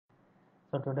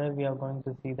So today we are going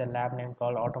to see the lab name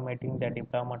called Automating the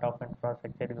Deployment of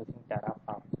Infrastructure Using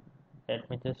Terraform. Let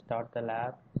me just start the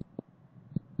lab.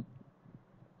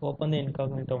 Open the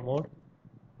incognito mode.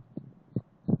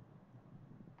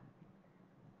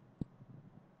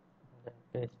 Then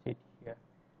paste it here.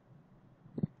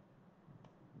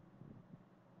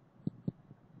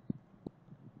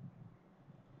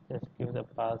 Just give the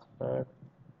password.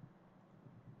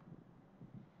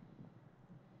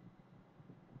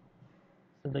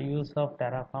 So the use of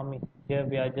Terraform is here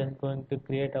we are just going to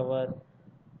create our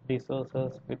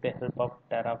resources with the help of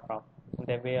Terraform in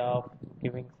the way of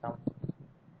giving some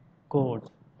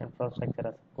codes, infrastructure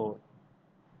as code.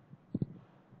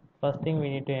 First thing we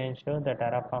need to ensure that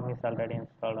Terraform is already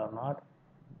installed or not.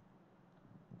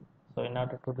 So in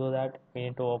order to do that, we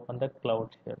need to open the cloud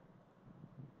shell.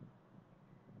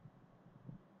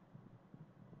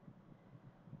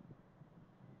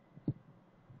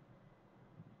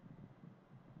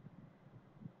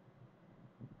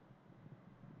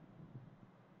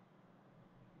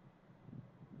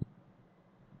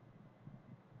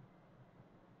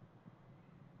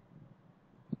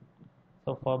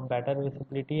 So for better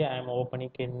visibility, I am opening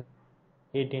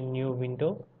it in new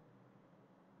window.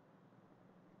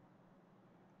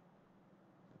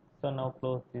 So now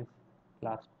close this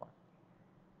last one.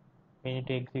 We need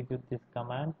to execute this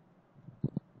command.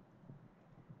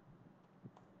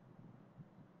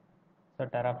 So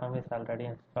Terraform is already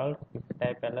installed. If you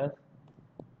type ls,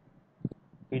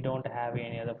 we don't have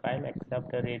any other file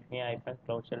except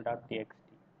readme-cloudshell.txt.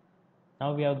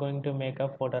 Now we are going to make a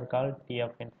folder called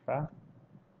tfinfra.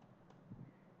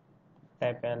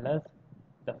 Type ls,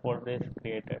 the folder is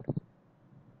created.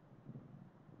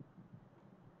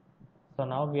 So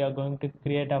now we are going to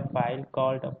create a file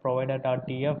called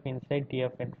provider.tf inside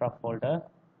tfinfra folder.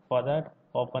 For that,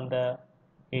 open the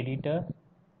editor,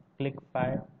 click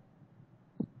file,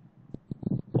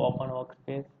 open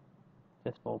workspace,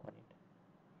 just open it.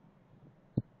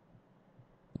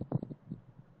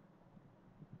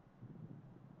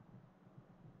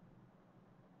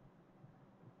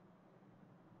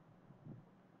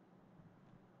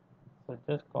 So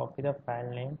just copy the file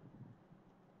name,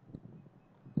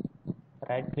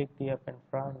 right click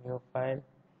tfinfra, new file,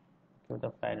 give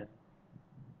the file name.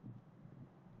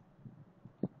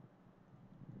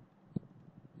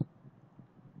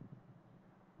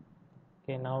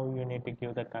 Okay, now you need to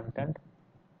give the content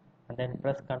and then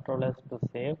press Ctrl S to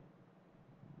save.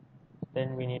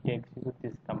 Then we need to execute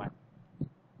this command.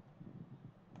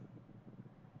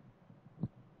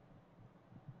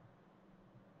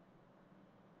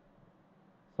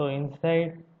 So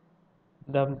inside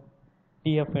the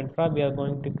tfinfra, we are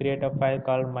going to create a file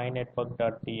called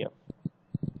mynetwork.tf.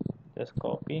 Just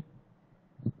copy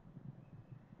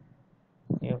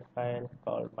new file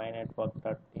called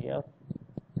mynetwork.tf.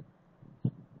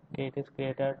 Okay, it is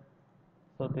created.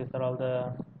 So these are all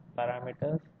the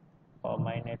parameters for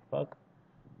my network.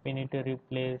 We need to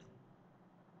replace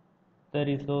the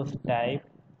resource type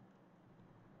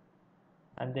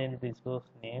and then resource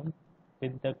name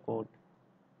with the code.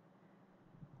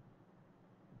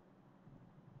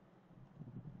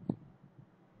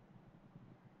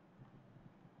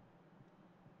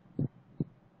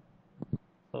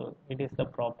 So it is the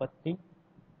property.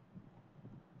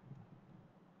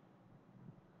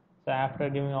 So after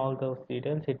giving all those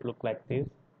details, it look like this.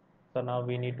 So now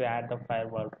we need to add the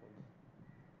firewall rules.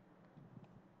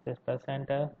 Just press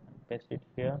enter, paste it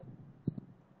here.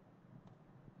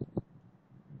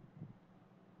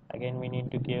 Again we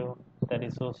need to give the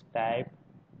resource type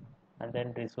and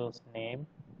then resource name.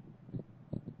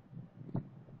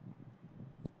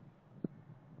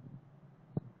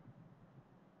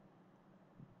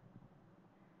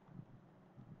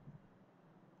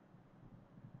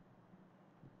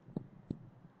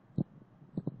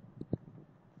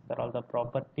 These are all the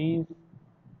properties.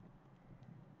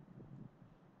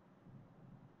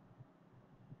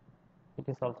 It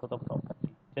is also the property.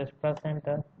 Just press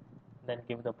enter, then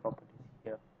give the properties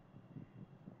here.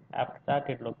 After that,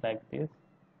 it looks like this.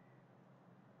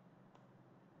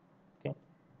 Okay.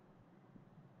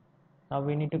 Now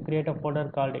we need to create a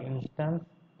folder called instance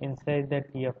inside the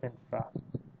tfinfra.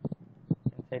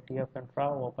 Inside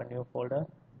tfinfra, open new folder.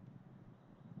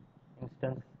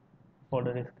 Instance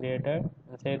folder is created.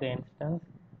 Inside the instance,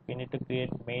 we need to create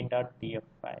main.tf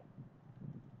file.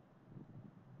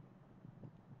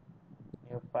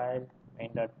 New file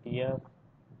main.tf.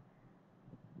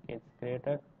 Okay, it's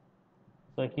created.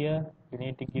 So here you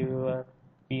need to give your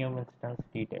VM instance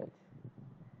details.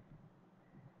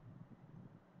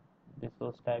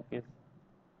 Resource type is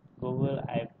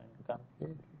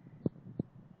Google-compute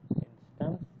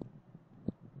instance.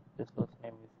 Resource name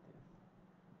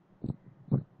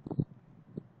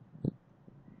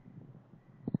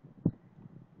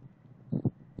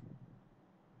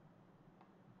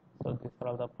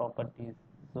properties,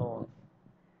 zones,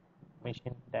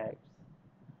 machine types,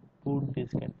 boot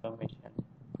disk information,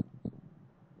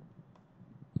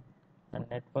 and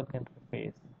network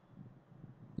interface.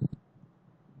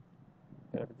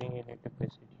 Everything you need to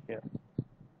paste it here.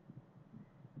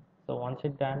 So once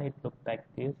it's done, it looks like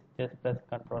this. Just press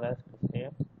Ctrl S to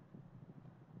save.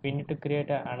 We need to create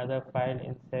another file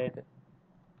inside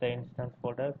the instance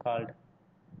folder called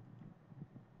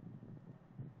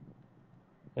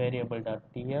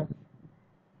variable.tf.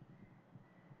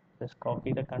 Just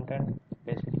copy the content,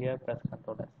 paste it here, press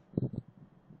Ctrl S.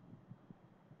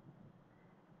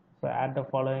 So add the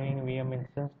following VM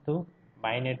instance to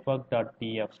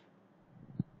mynetwork.tf.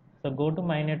 So go to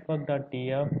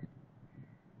mynetwork.tf.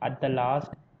 At the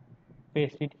last,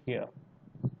 paste it here.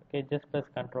 Okay, just press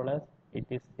Ctrl S. It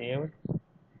is saved.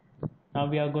 Now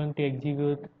we are going to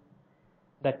execute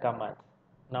the command.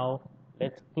 Now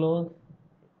let's close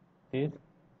this.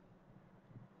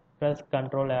 Press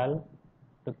Ctrl L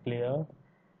to clear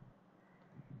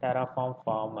Terraform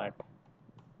format.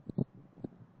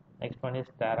 Next one is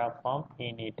Terraform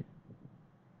init,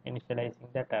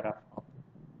 initializing the Terraform.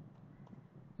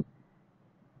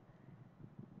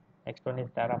 Next one is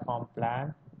Terraform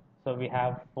plan. So we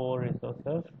have 4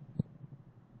 resources.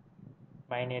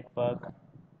 My network.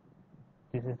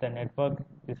 This is the network.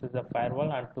 This is the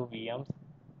firewall and 2 VMs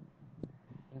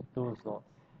in 2 zones.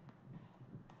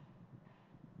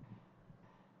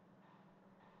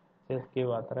 Just give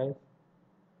authorize.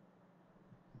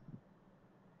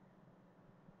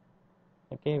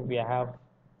 Okay, we have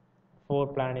 4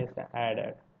 plan is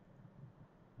added.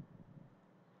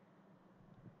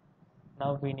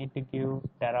 Now we need to give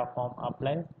Terraform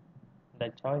apply.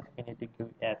 The choice we need to give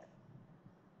yes.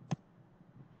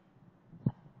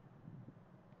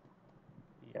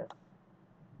 Yes.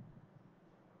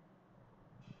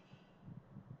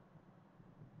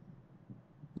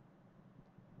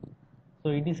 So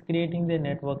it is creating the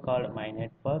network called my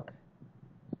network.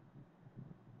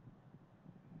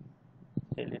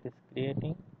 Still it is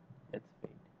creating. Let's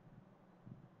wait.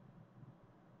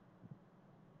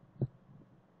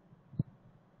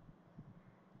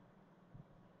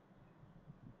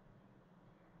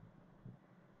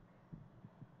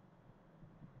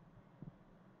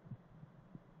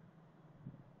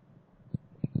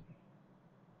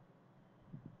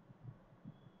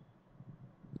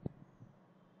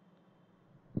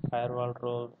 Firewall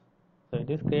roles. So it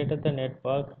is created the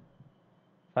network.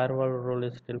 Firewall role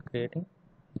is still creating.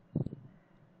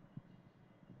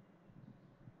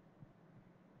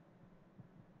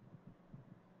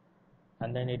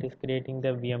 And then it is creating the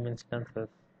VM instances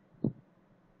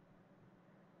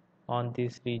on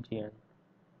this region,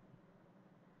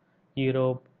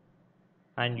 Europe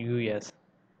and US.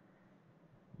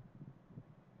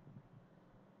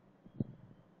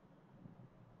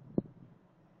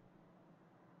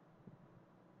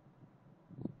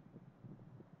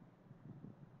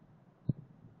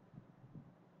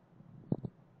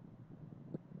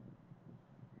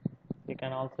 You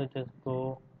can also just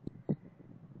go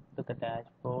to the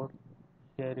dashboard.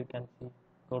 Here you can see,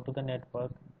 go to the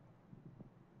network.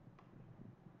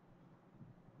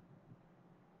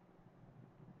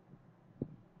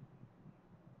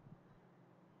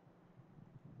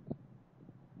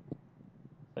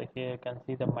 So here you can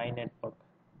see the my network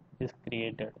is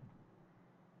created.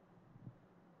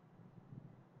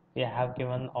 We have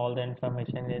given all the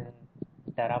information in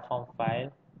Terraform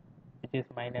file, which is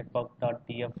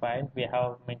mynetwork.tf file. We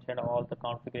have mentioned all the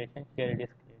configuration. Here it is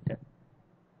created.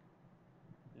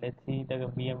 Let's see the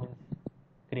VM is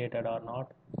created or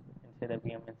not inside the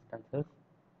VM instances.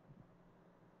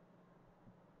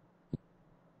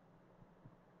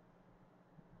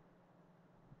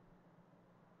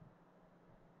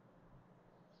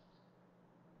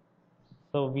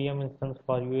 So VM instance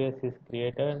for US is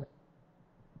created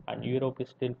and Europe is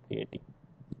still creating.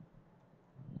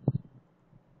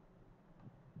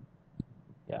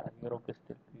 Yeah, Europe is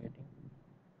still creating.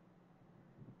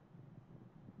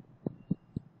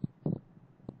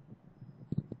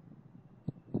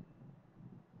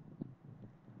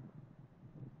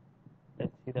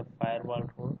 Let's see the firewall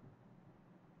rule.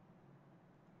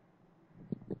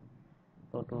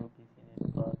 Go to PC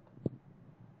network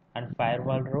and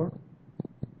firewall rule.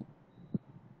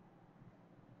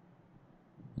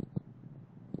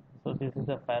 So this is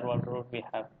the firewall rule we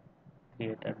have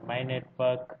created. My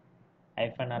network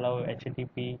 -allow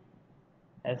HTTP,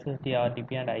 SSD,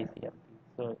 RDP and ICMP.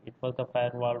 So it was the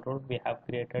firewall rule we have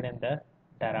created in the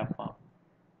Terraform.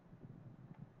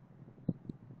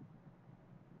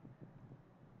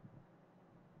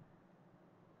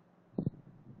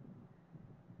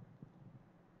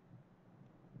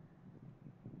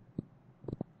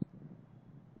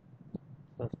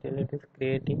 still it is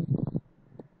creating.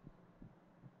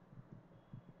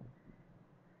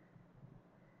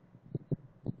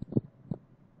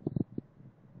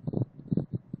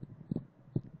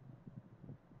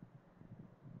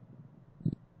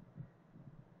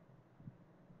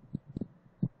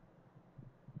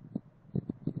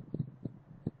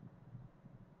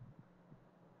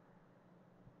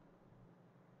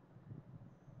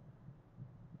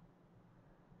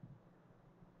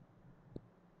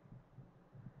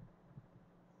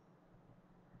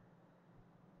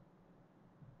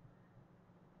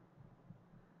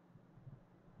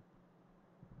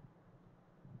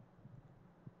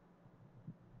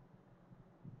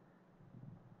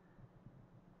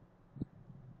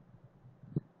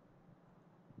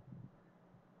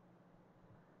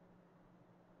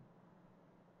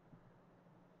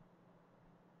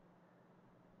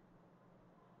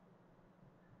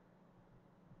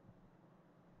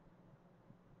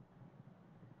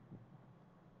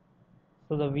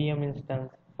 So the VM instance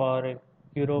for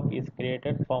Europe is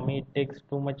created. For me, it takes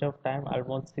too much of time,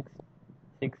 almost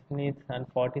 6 minutes and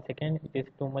 40 seconds. It is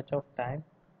too much of time.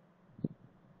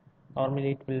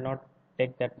 Normally, it will not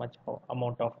take that much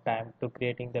amount of time to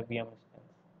creating the VM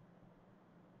instance.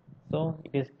 So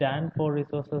it is done. 4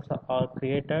 resources are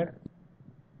created.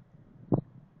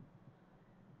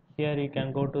 Here you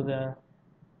can go to the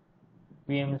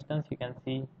VM instance. You can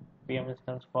see VM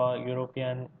instance for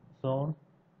European zone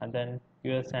and then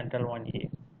US Central 1A.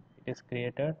 It is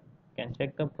created. You can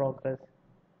check the progress.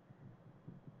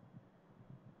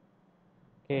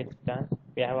 Okay, it's done.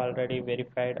 We have already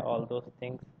verified all those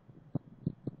things.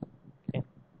 Okay,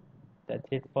 that's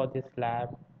it for this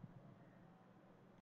lab.